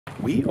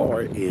We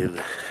are in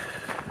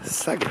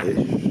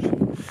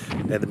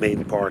Ziggy at the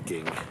main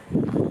parking.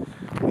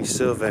 We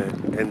serve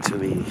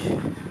Anthony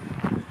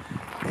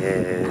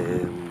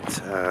and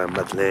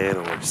Madeleine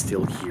are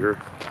still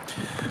here,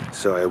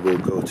 so I will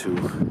go to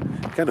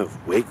kind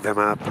of wake them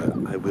up.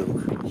 I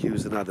will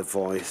use another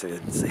voice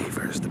and say,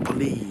 "Where's the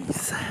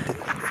police?"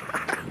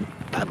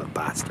 I'm a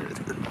bastard.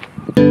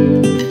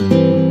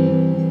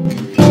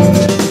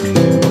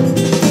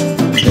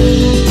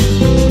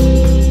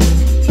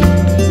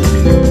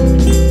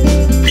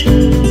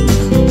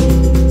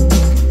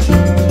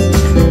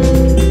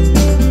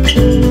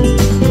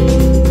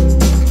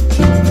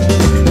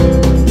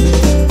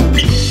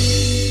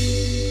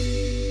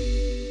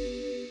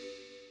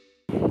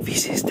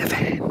 This is the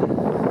van.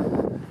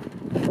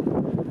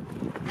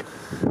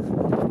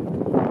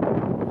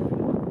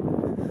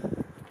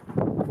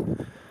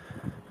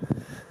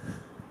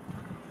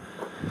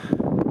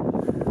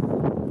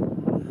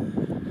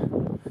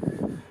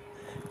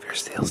 We're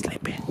still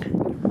sleeping.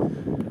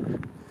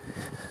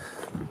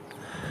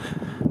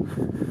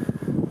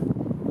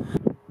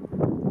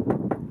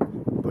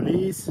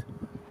 Police.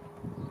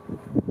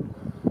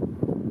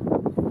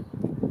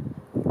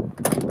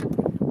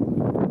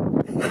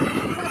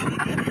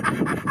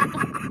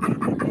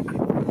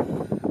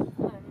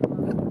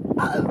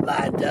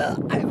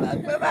 Armando, I'm a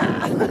mama.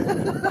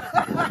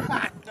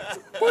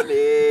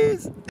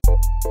 Police.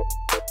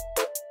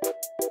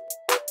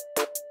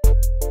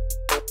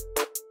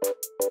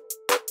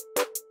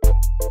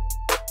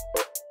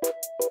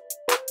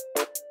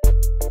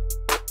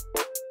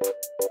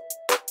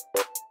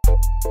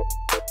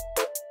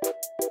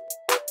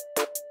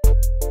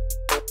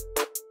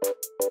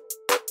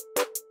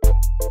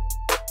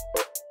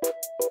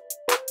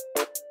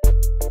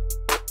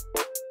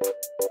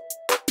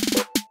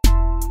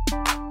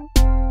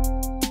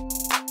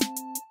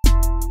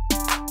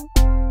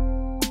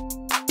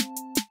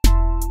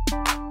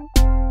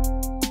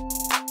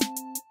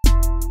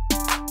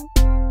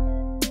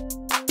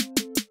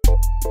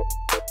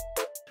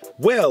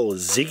 Well,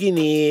 Ziggy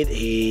need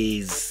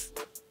his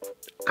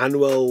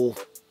annual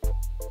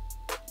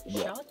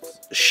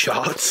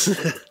shots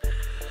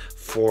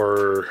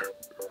for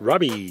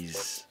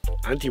rabies,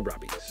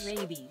 anti-rabies,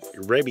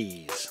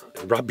 rabies,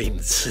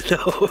 rubbings.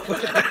 No,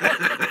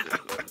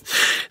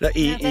 no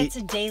that's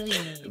a daily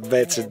need.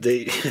 That's a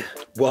day.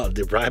 What,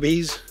 the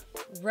rabies?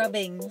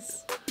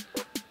 Rubbings.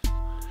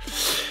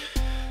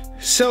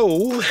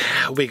 So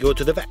we go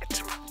to the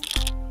vet,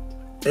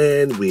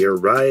 and we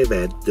arrive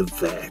at the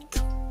vet.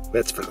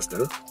 That's fast,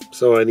 huh?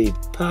 So I need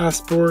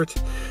passport,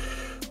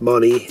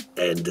 money,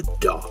 and the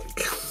dog.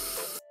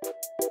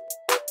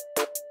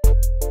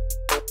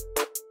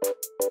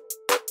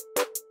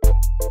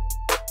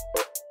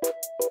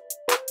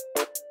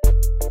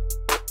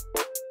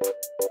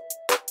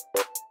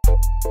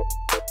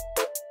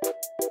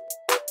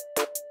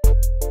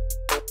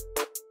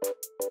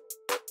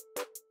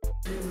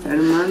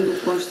 Armando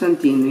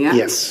Constantino, yeah?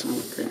 Yes.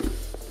 Okay.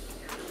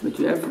 But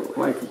you have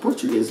like a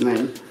Portuguese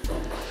name.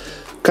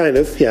 Kind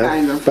of, yeah.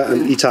 Kind of, but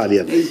I'm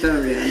Italian.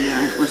 Italian,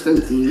 yeah.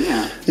 Constantino,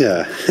 yeah.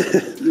 Yeah.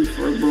 You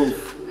for both.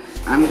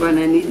 I'm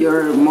gonna need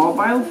your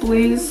mobile,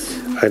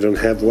 please. I don't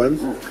have one.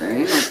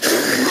 Okay, no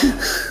problem.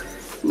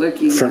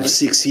 Lucky From guy.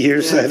 6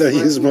 years, Yes, I don't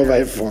use lucky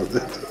mobile guy. phone.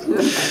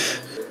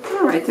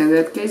 All right, in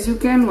that case, you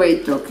can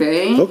wait,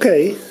 okay?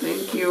 Okay.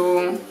 Thank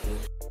you.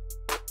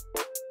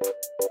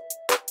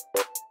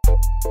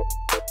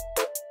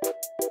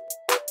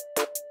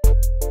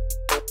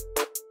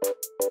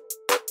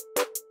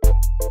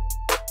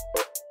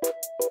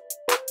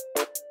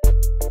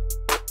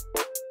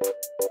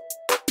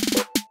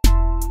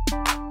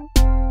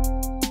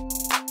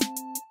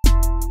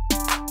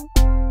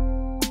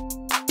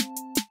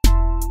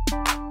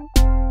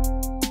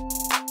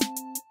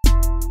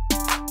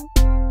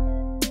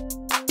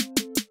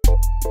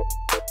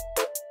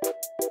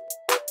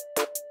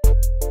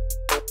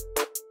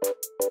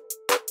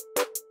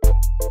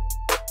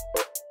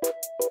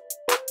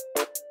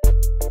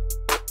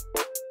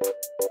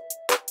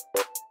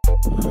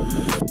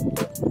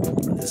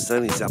 The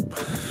sun is up,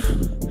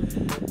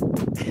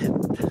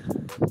 and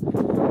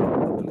the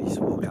police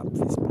woke up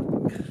this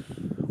morning,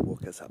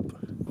 woke us up,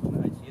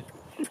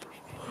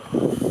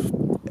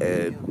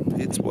 and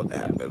it's what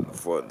happened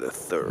for the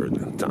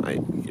third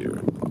time here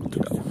in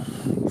Portugal.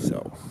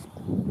 So,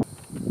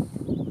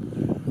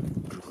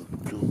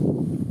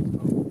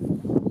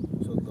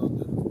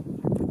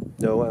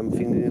 no, I'm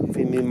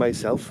filming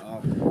myself.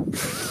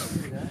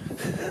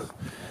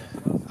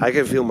 I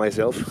can film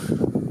myself.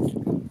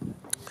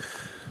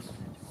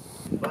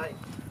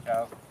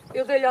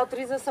 Eu dei-lhe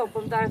autorização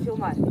para me dar a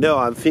filmar. No,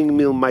 I'm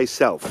filming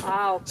myself.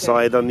 Ah, okay. So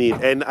I don't need,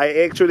 and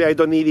I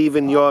don't need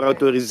even your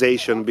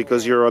authorization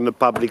because you're on the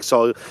public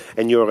soil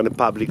and you're on a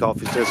public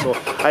officer. So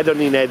I don't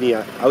need any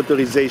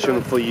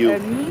authorization for you. A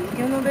mim,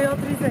 eu não dei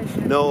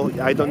authorization. No,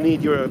 I don't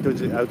need your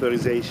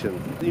authorization.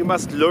 You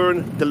must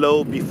learn the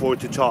law before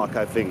to talk,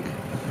 I think.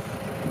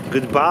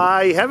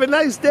 Goodbye. Have a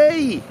nice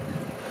day.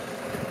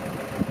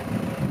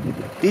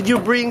 Did you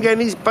bring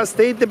any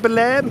pastel de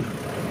Belém?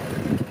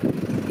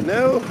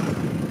 Hello.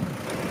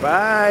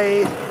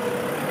 Bye.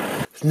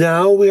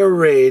 Now we are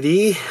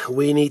ready.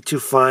 We need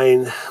to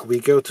we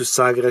go to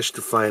Sagres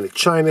to find a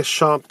China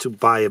shop to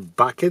buy a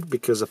bucket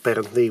because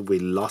apparently we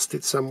lost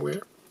it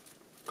somewhere.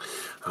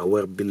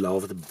 Our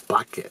beloved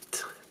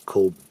bucket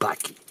called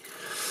Bucky.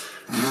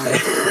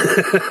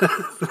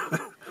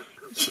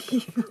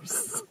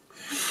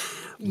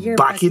 You're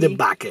Bucky the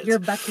bucket. You're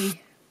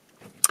Bucky.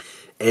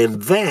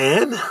 And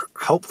then,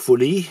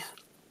 hopefully,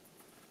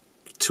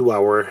 to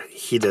our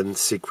hidden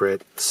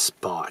secret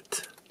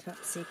spot. Top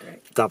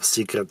secret. Top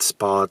secret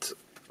spot,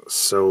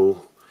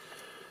 so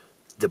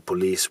the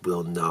police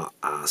will not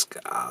ask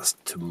us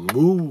to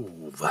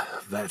move.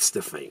 That's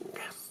the thing.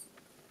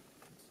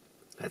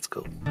 Let's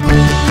go.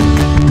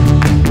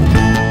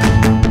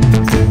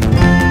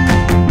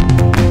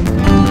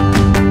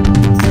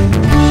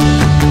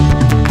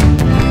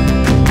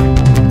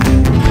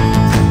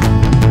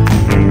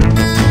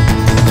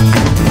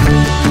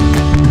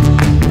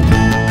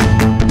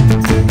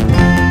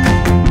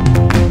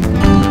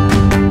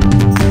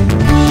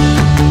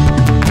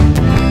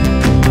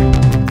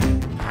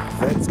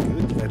 That's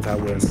good that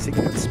our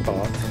secret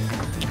spot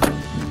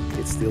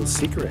is still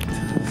secret,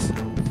 so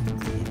we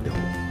know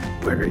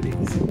where it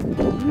is.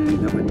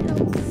 Nobody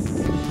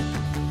else.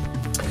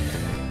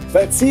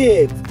 That's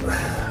it.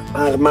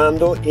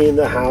 Armando in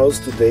the house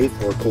today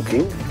for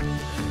cooking.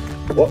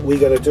 What we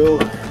gotta do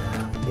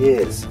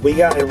is we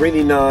got a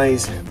really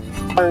nice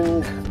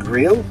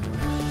grill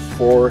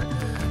for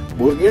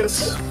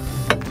burgers,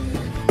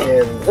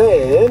 and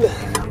then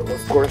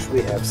of course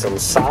we have some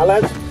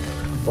salad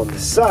on the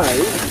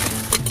side.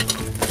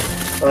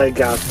 I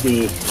got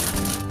the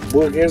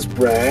burgers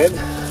bread,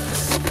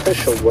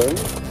 special one,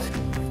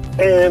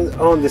 and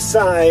on the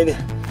side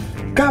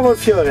Cabo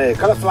fiore,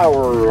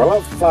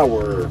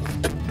 cauliflower.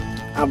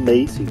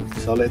 Amazing.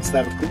 So let's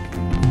start cooking.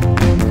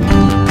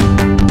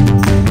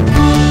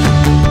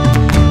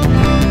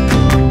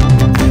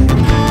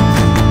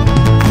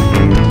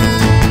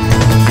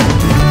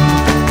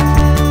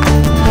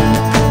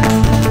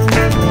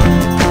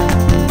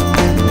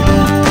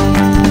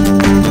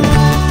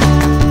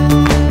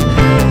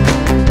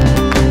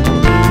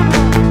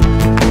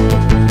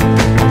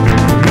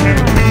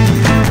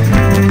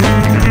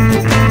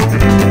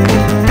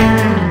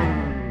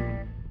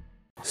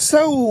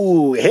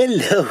 So,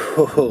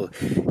 hello!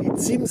 It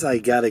seems I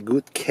got a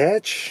good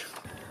catch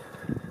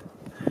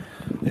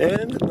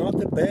and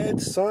not a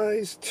bad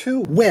size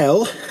too.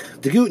 Well,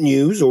 the good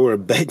news or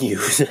bad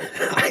news,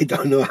 I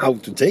don't know how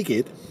to take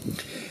it,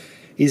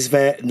 is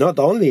that not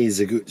only is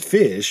a good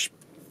fish,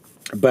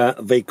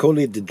 but they call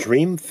it the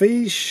dream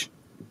fish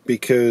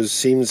because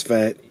seems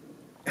that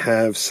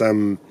have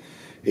some,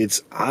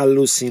 it's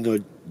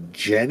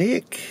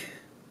hallucinogenic.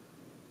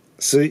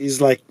 So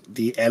it's like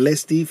the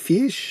LSD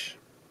fish.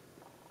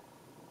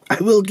 I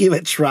will give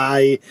it a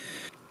try.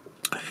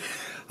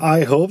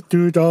 I hope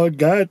to don't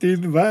get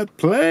in that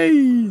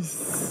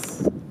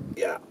place.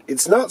 Yeah,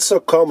 it's not so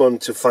common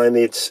to find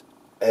it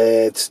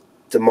at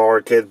the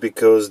market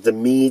because the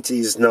meat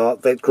is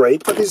not that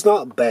great, but it's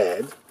not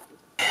bad.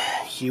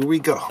 Here we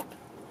go.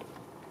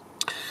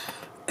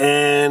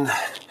 And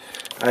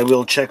I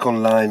will check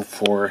online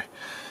for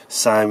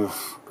some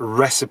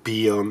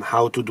recipe on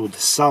how to do the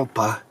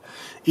salpa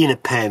in a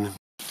pan.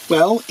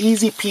 Well,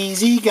 easy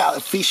peasy, got a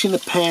fish in the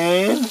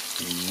pan.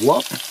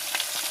 Whoop.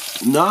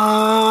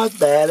 Not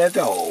bad at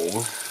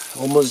all.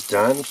 Almost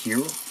done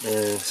here.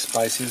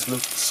 Spices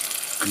looks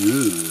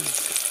good.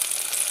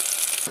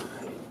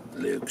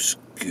 Looks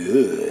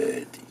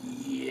good.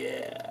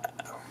 Yeah.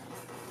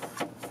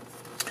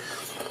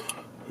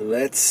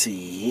 Let's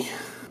see.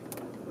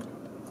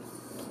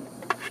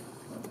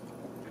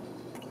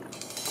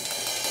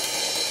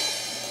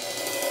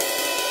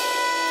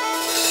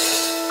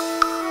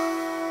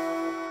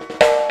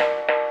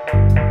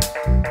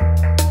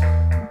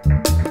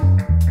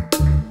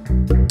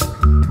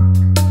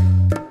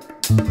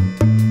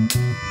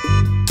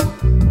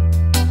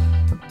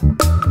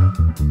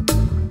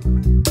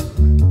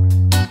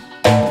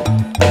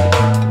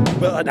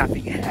 Well,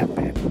 nothing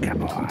happened.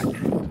 Come on.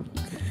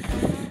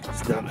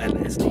 It's not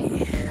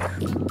LSD.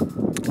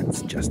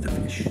 It's just a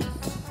fish.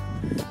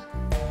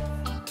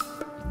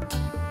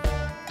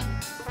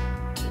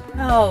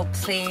 Oh,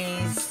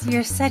 please.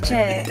 You're such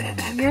an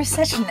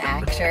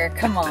actor.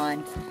 Come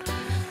on.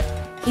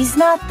 He's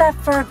not that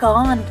far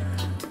gone.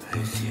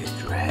 I see a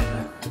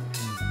dragon.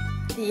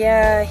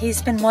 Yeah,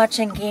 he's been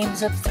watching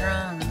Games of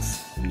Thrones.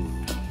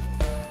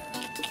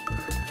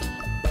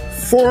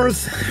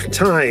 Fourth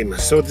time.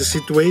 So the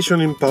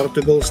situation in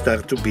Portugal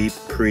starts to be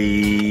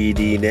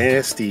pretty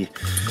nasty.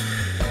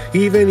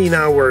 Even in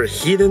our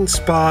hidden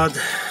spot,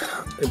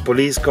 a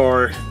police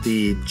car,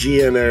 the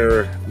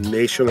GNR,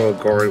 National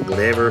Guard,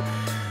 whatever,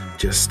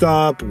 just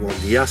stopped, won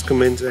the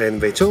Ascoment,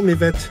 and they told me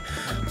that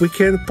we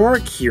can't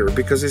park here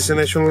because it's a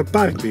national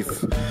park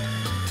with...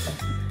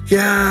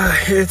 Yeah,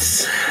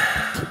 it's...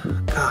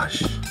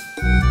 Gosh.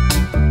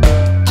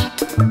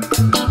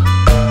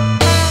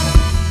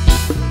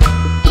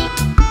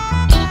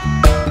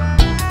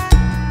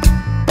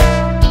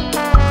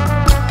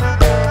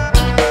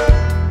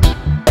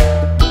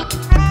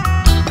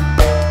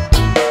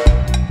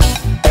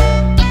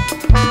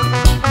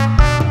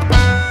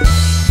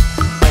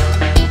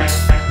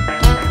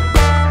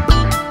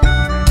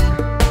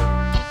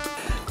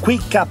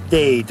 week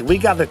update. We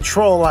got a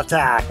troll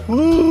attack.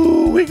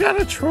 Woo, we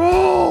got a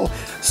troll.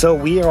 So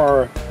we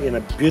are in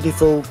a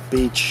beautiful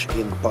beach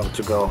in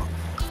Portugal.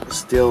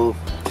 Still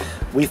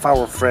with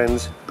our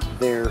friends.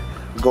 They're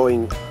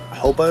going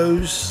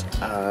hobos.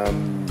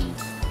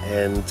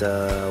 And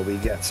we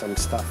got some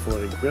stuff for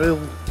the grill.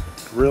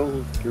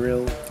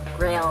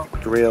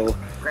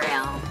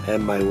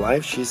 And my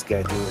wife, she's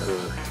getting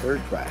her hair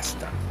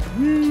dressed up.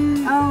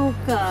 Oh,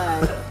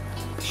 good.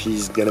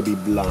 She's gonna be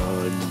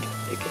blonde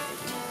again.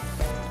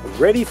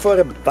 Ready for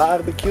a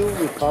barbecue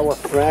with our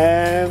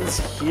friends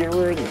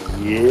here?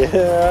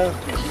 Yeah.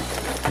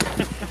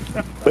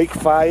 Big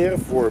fire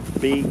for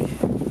big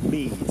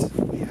meat.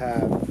 We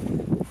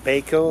have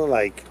bacon,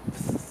 like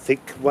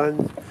thick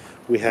one.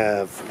 We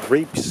have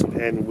ribs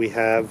and we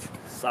have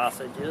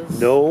sausages.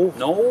 No.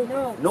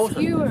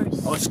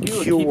 Skewers. Oh,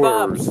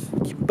 skewers.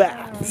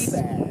 Kebabs.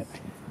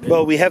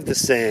 Well, we have the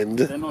sand.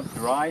 They're not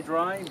dry.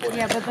 But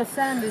Yeah, but the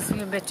sand is a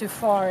little bit too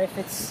far if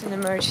it's an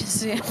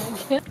emergency.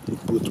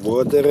 Put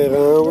water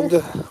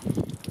around,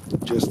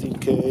 just in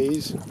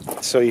case.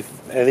 So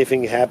if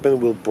anything happens,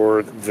 we'll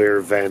board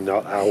their van,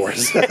 not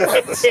ours. Get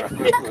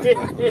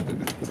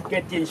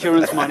the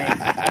insurance money.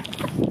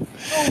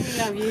 Oh, we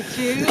love you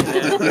too.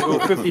 Yeah, we go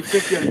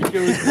 50-50 on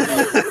insurance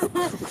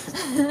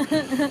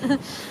money.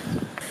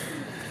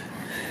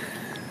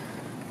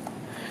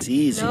 It's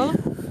easy. No?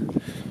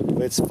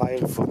 Let's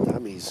fire for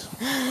dummies.